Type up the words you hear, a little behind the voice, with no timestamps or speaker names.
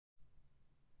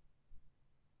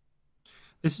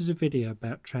This is a video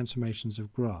about transformations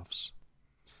of graphs,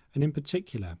 and in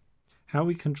particular, how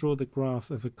we can draw the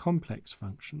graph of a complex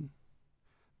function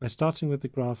by starting with the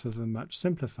graph of a much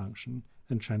simpler function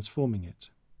and transforming it.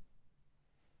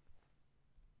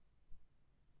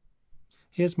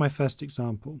 Here's my first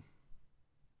example.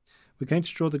 We're going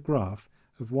to draw the graph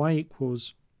of y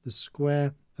equals the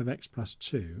square of x plus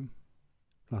 2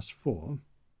 plus 4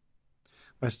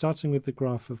 by starting with the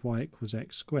graph of y equals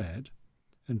x squared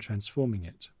and transforming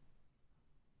it.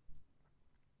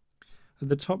 At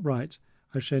the top right,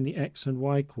 I've shown the x and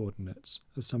y coordinates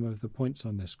of some of the points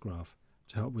on this graph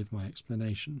to help with my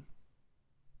explanation.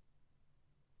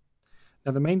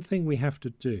 Now the main thing we have to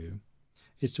do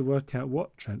is to work out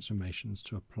what transformations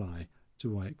to apply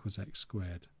to y equals x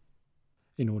squared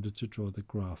in order to draw the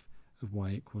graph of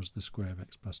y equals the square of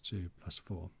x plus 2 plus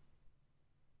 4.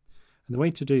 And the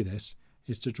way to do this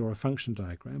is to draw a function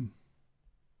diagram.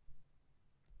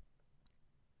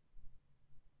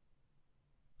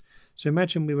 So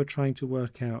imagine we were trying to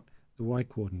work out the y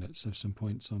coordinates of some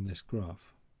points on this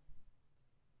graph.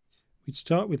 We'd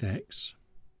start with x.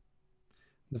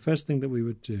 The first thing that we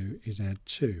would do is add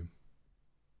 2.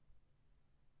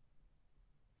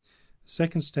 The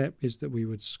second step is that we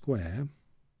would square.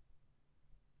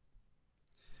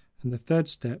 And the third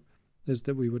step is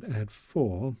that we would add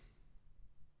 4.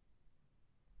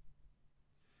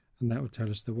 And that would tell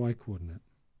us the y coordinate.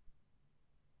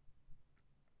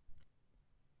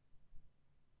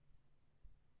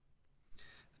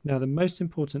 Now the most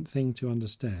important thing to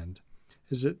understand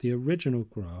is that the original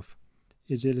graph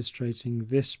is illustrating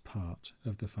this part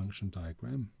of the function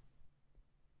diagram.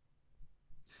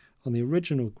 On the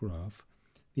original graph,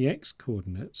 the x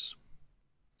coordinates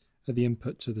are the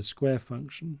input to the square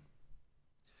function,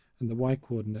 and the y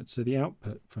coordinates are the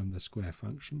output from the square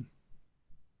function.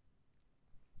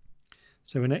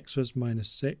 So when x was minus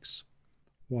 6,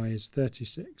 y is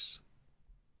 36.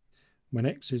 When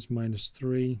x is minus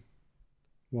 3,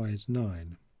 y is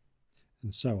 9,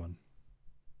 and so on.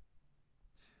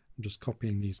 I'm just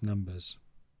copying these numbers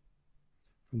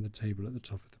from the table at the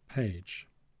top of the page.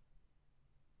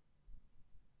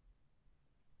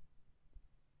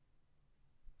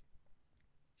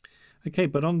 Okay,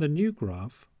 but on the new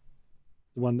graph,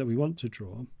 the one that we want to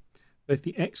draw, both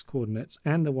the x coordinates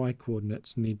and the y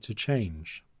coordinates need to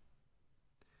change.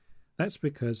 That's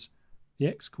because the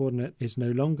x coordinate is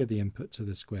no longer the input to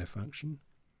the square function,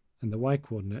 and the y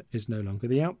coordinate is no longer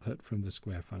the output from the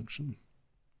square function.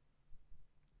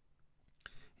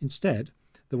 Instead,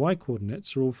 the y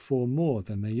coordinates are all 4 more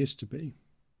than they used to be.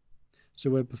 So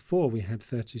where before we had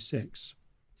 36,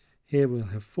 here we'll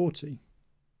have 40.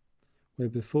 Where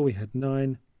before we had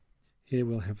 9, here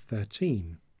we'll have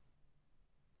 13,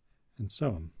 and so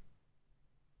on.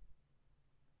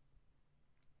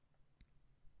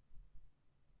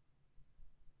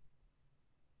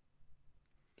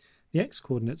 The x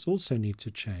coordinates also need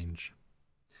to change,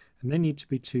 and they need to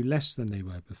be 2 less than they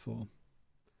were before.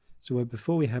 So where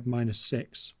before we had minus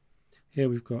 6, here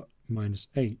we've got minus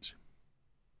 8.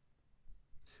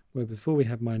 Where before we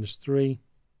had minus 3,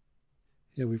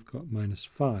 here we've got minus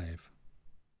 5,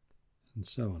 and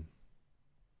so on.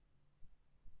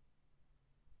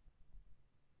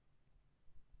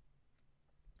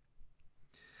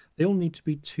 They all need to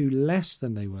be 2 less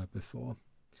than they were before,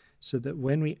 so that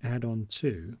when we add on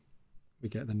 2, we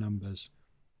get the numbers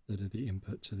that are the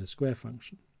input to the square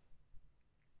function.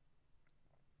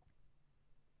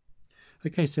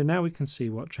 Okay, so now we can see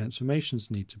what transformations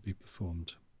need to be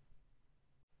performed.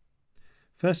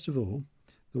 First of all,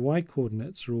 the y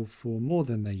coordinates are all 4 more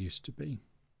than they used to be.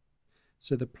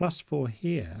 So the plus 4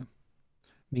 here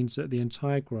means that the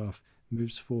entire graph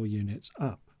moves 4 units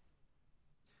up.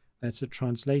 That's a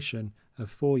translation of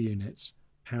 4 units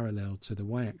parallel to the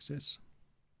y-axis.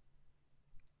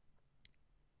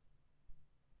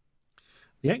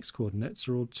 The x-coordinates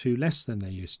are all 2 less than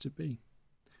they used to be.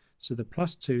 So the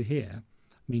plus 2 here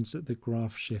means that the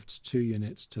graph shifts 2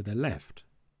 units to the left.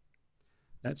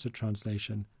 That's a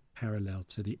translation parallel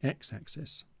to the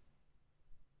x-axis.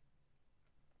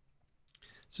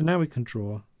 So now we can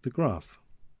draw the graph.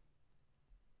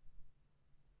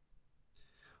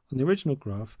 On the original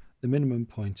graph, the minimum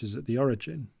point is at the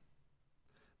origin.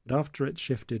 But after it's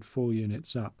shifted 4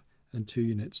 units up and 2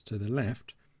 units to the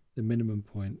left, the minimum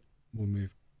point will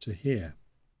move to here.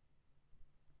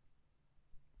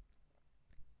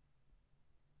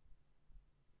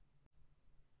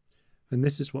 And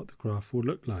this is what the graph will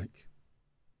look like.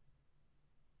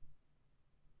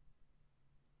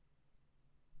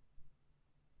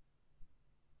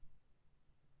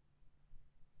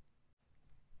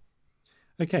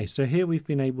 Okay, so here we've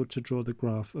been able to draw the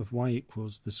graph of y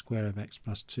equals the square of x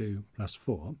plus 2 plus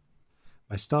 4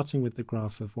 by starting with the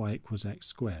graph of y equals x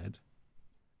squared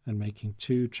and making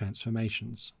two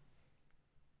transformations.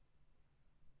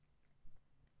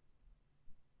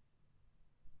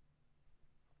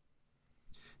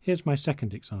 Here's my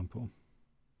second example.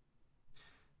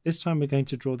 This time we're going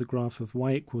to draw the graph of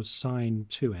y equals sine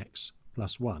 2x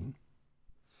plus 1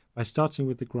 by starting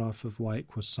with the graph of y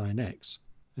equals sine x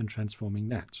and transforming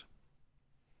that.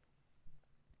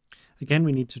 Again,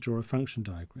 we need to draw a function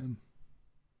diagram.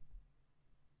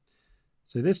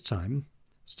 So this time,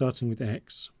 starting with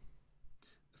x,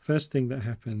 the first thing that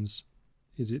happens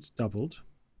is it's doubled.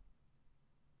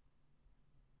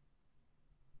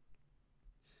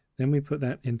 Then we put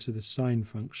that into the sine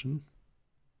function.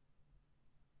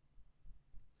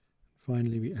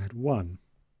 Finally, we add 1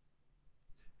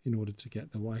 in order to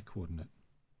get the y-coordinate.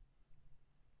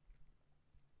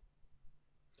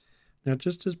 Now,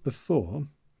 just as before,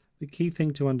 the key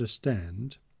thing to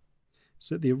understand is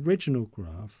that the original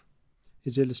graph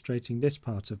is illustrating this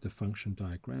part of the function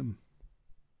diagram.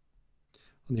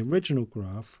 On the original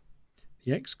graph,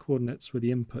 the x-coordinates were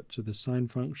the input to the sine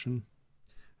function,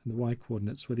 and the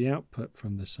y-coordinates were the output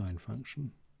from the sine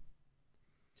function.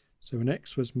 So when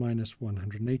x was minus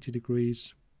 180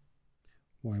 degrees,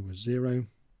 y was 0.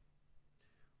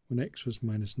 When x was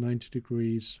minus 90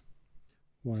 degrees,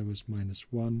 y was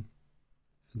minus 1,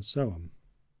 and so on.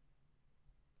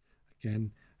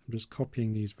 Again, I'm just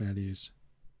copying these values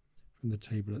from the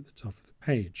table at the top of the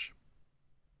page.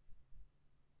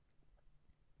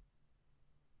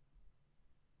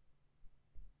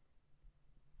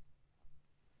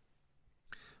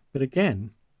 But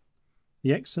again,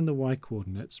 the x and the y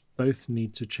coordinates both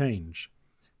need to change,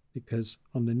 because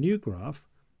on the new graph,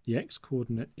 the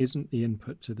x-coordinate isn't the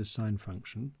input to the sine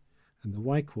function, and the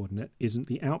y-coordinate isn't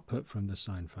the output from the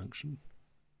sine function.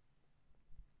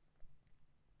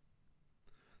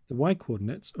 The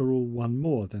y-coordinates are all one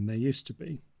more than they used to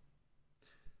be.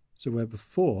 So where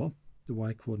before the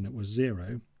y-coordinate was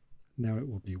 0, now it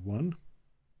will be 1.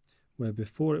 Where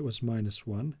before it was minus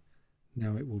 1,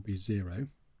 now it will be 0,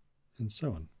 and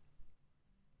so on.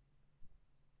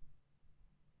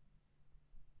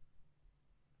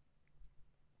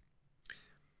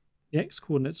 The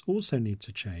x-coordinates also need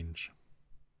to change,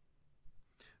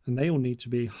 and they all need to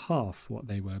be half what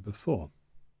they were before.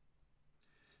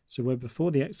 So where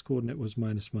before the x-coordinate was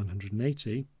minus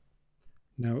 180,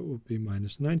 now it will be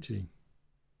minus 90.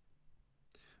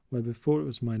 Where before it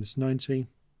was minus 90,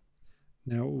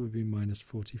 now it will be minus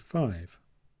 45,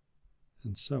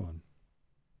 and so on.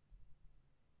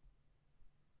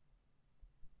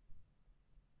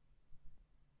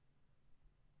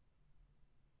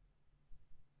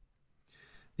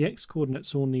 The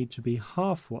x-coordinates all need to be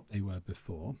half what they were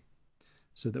before,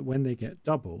 so that when they get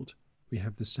doubled, we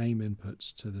have the same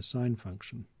inputs to the sine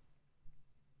function.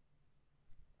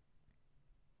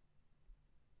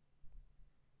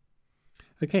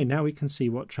 Okay, now we can see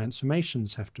what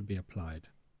transformations have to be applied.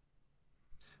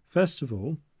 First of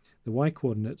all, the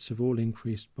y-coordinates have all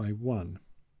increased by 1.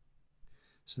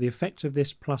 So the effect of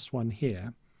this plus 1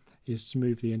 here is to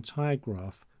move the entire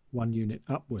graph 1 unit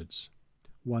upwards,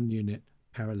 1 unit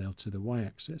parallel to the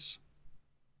y-axis.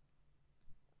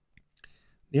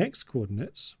 The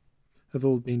x-coordinates have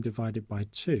all been divided by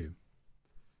 2.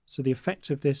 So the effect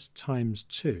of this times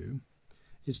 2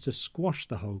 is to squash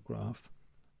the whole graph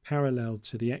parallel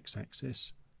to the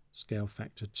x-axis, scale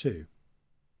factor 2.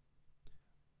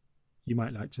 You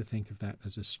might like to think of that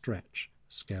as a stretch,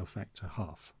 scale factor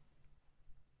half.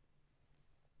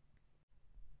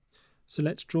 So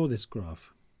let's draw this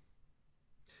graph.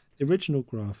 The original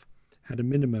graph had a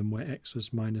minimum where x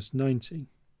was minus 90,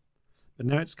 but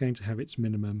now it's going to have its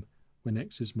minimum when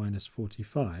x is minus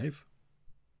 45,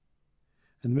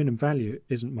 and the minimum value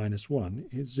isn't minus 1,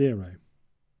 it's 0.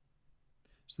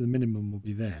 So the minimum will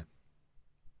be there.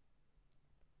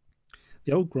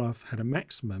 The old graph had a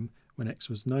maximum when x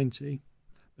was 90,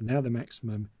 but now the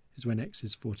maximum is when x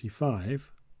is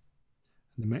 45,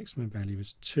 and the maximum value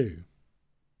is 2.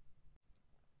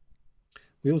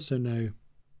 We also know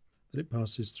that it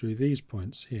passes through these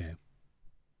points here.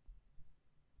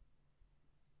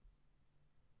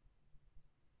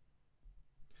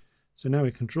 So now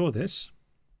we can draw this.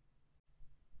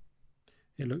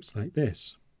 It looks like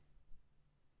this.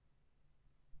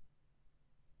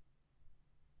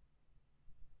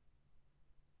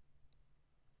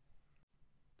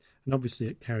 And obviously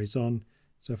it carries on,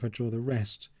 so if I draw the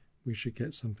rest, we should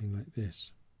get something like this.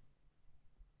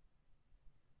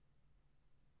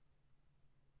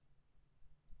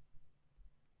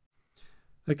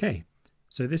 Okay,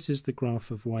 So this is the graph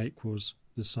of y equals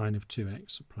the sine of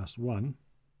 2x plus 1,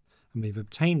 and we've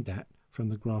obtained that from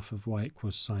the graph of y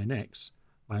equals sine x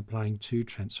by applying two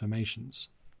transformations.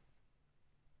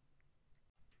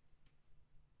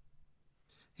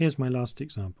 Here's my last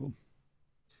example.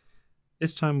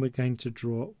 This time we're going to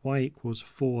draw y equals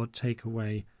 4 take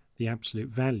away the absolute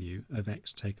value of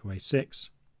x take away 6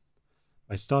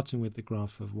 by starting with the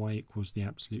graph of y equals the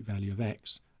absolute value of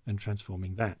x and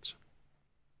transforming that.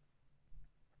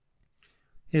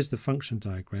 Here's the function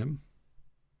diagram.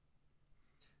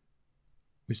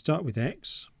 We start with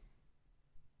x.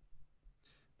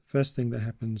 The first thing that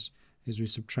happens is we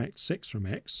subtract 6 from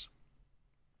x.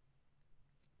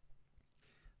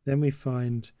 Then we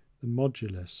find the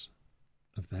modulus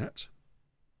of that.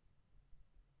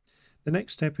 The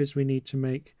next step is we need to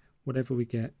make whatever we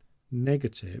get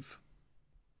negative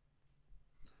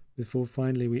before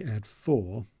finally we add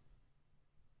 4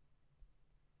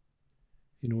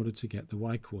 in order to get the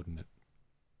y-coordinate.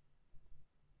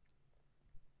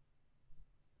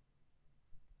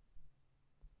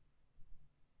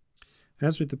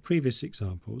 As with the previous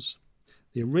examples,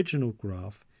 the original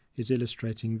graph is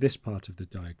illustrating this part of the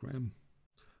diagram.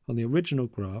 On the original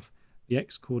graph, the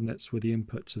x-coordinates were the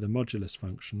input to the modulus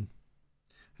function,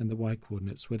 and the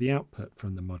y-coordinates were the output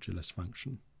from the modulus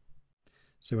function.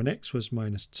 So when x was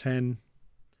minus 10,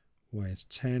 y is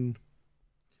 10.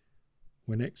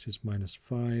 When x is minus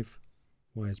 5,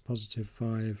 y is positive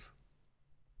 5,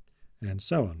 and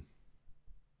so on.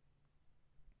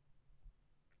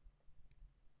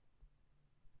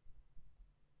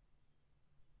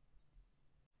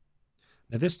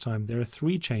 Now this time there are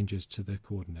 3 changes to the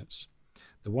coordinates.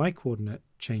 The y-coordinate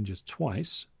changes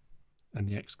twice, and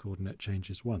the x-coordinate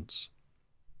changes once.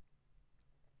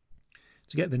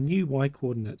 To get the new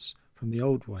y-coordinates from the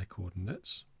old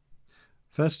y-coordinates,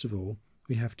 first of all,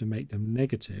 we have to make them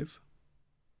negative,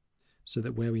 so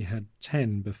that where we had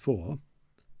 10 before,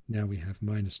 now we have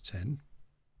minus 10.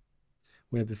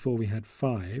 Where before we had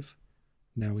 5,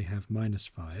 now we have minus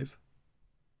 5,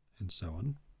 and so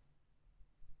on.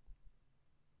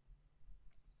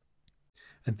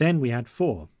 And then we add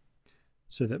 4,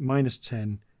 so that minus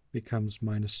 10 becomes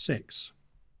minus 6.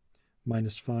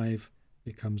 Minus 5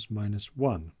 becomes minus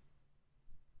 1,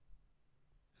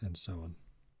 and so on.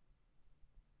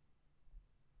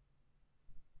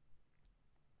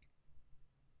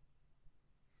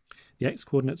 The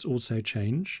x-coordinates also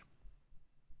change.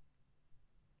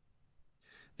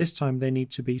 This time they need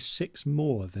to be 6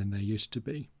 more than they used to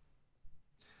be.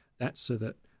 That's so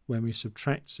that when we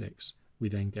subtract 6, we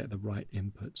then get the right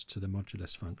inputs to the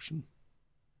modulus function.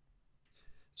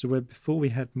 So where before we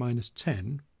had minus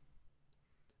 10,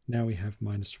 now we have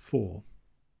minus 4.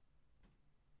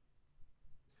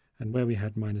 And where we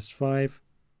had minus 5,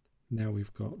 now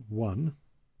we've got 1.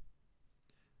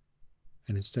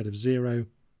 And instead of 0,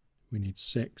 we need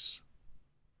 6.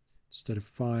 Instead of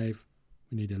 5,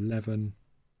 we need 11.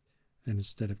 And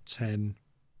instead of 10,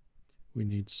 we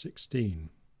need 16.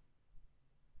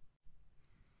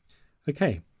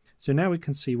 Okay, so now we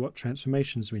can see what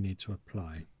transformations we need to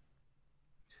apply.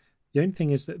 The only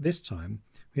thing is that this time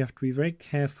we have to be very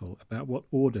careful about what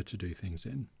order to do things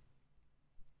in.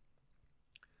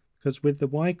 Because with the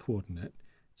y-coordinate,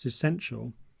 it's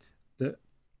essential that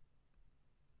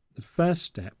the first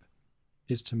step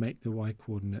is to make the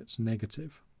y-coordinates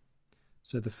negative.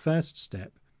 So the first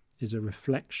step is a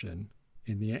reflection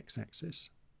in the x-axis.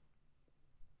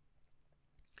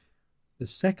 The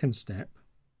second step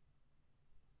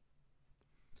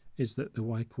is that the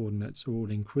y-coordinates are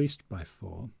all increased by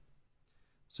 4,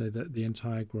 so that the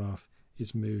entire graph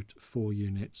is moved 4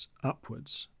 units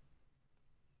upwards.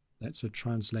 That's a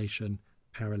translation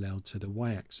parallel to the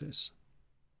y-axis.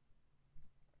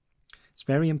 It's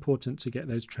very important to get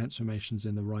those transformations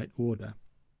in the right order.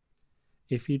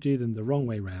 If you do them the wrong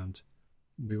way round,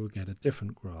 we will get a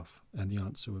different graph, and the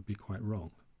answer would be quite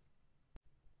wrong.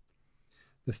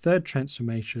 The third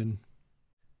transformation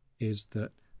is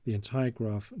that the entire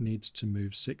graph needs to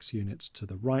move 6 units to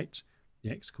the right. The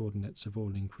x-coordinates have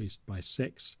all increased by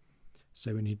 6,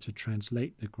 so we need to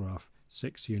translate the graph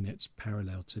 6 units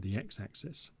parallel to the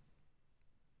x-axis.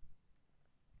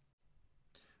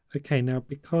 Okay, now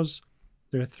because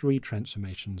there are 3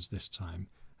 transformations this time,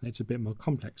 and it's a bit more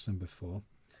complex than before,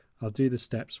 I'll do the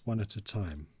steps one at a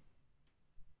time.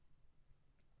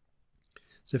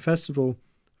 So first of all,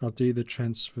 I'll do the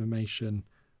transformation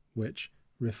which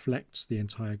reflects the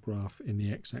entire graph in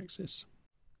the x-axis.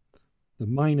 The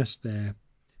minus there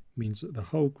means that the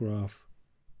whole graph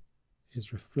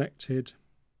is reflected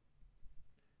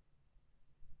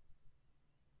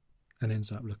and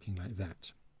ends up looking like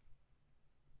that.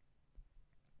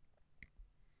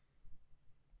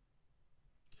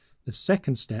 The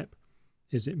second step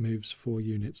is it moves 4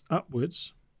 units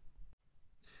upwards,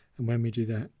 and when we do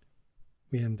that,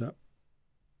 we end up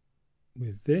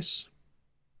with this.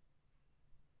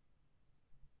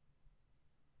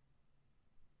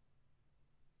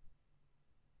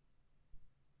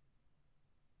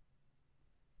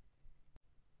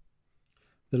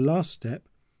 The last step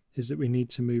is that we need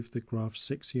to move the graph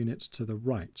 6 units to the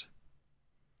right,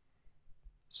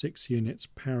 6 units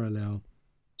parallel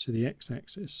to the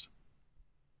x-axis.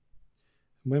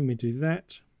 And when we do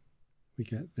that, we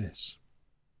get this.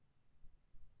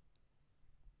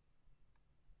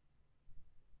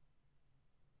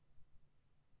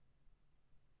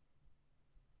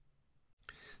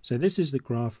 So this is the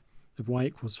graph of y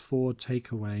equals 4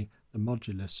 take away the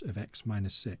modulus of x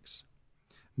minus 6.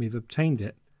 We've obtained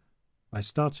it by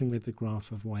starting with the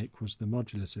graph of y equals the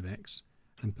modulus of x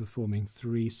and performing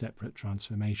 3 separate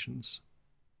transformations.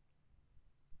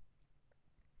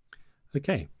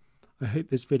 Okay, I hope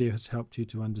this video has helped you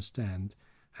to understand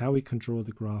how we can draw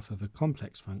the graph of a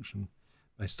complex function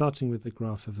by starting with the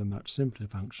graph of a much simpler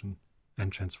function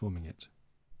and transforming it.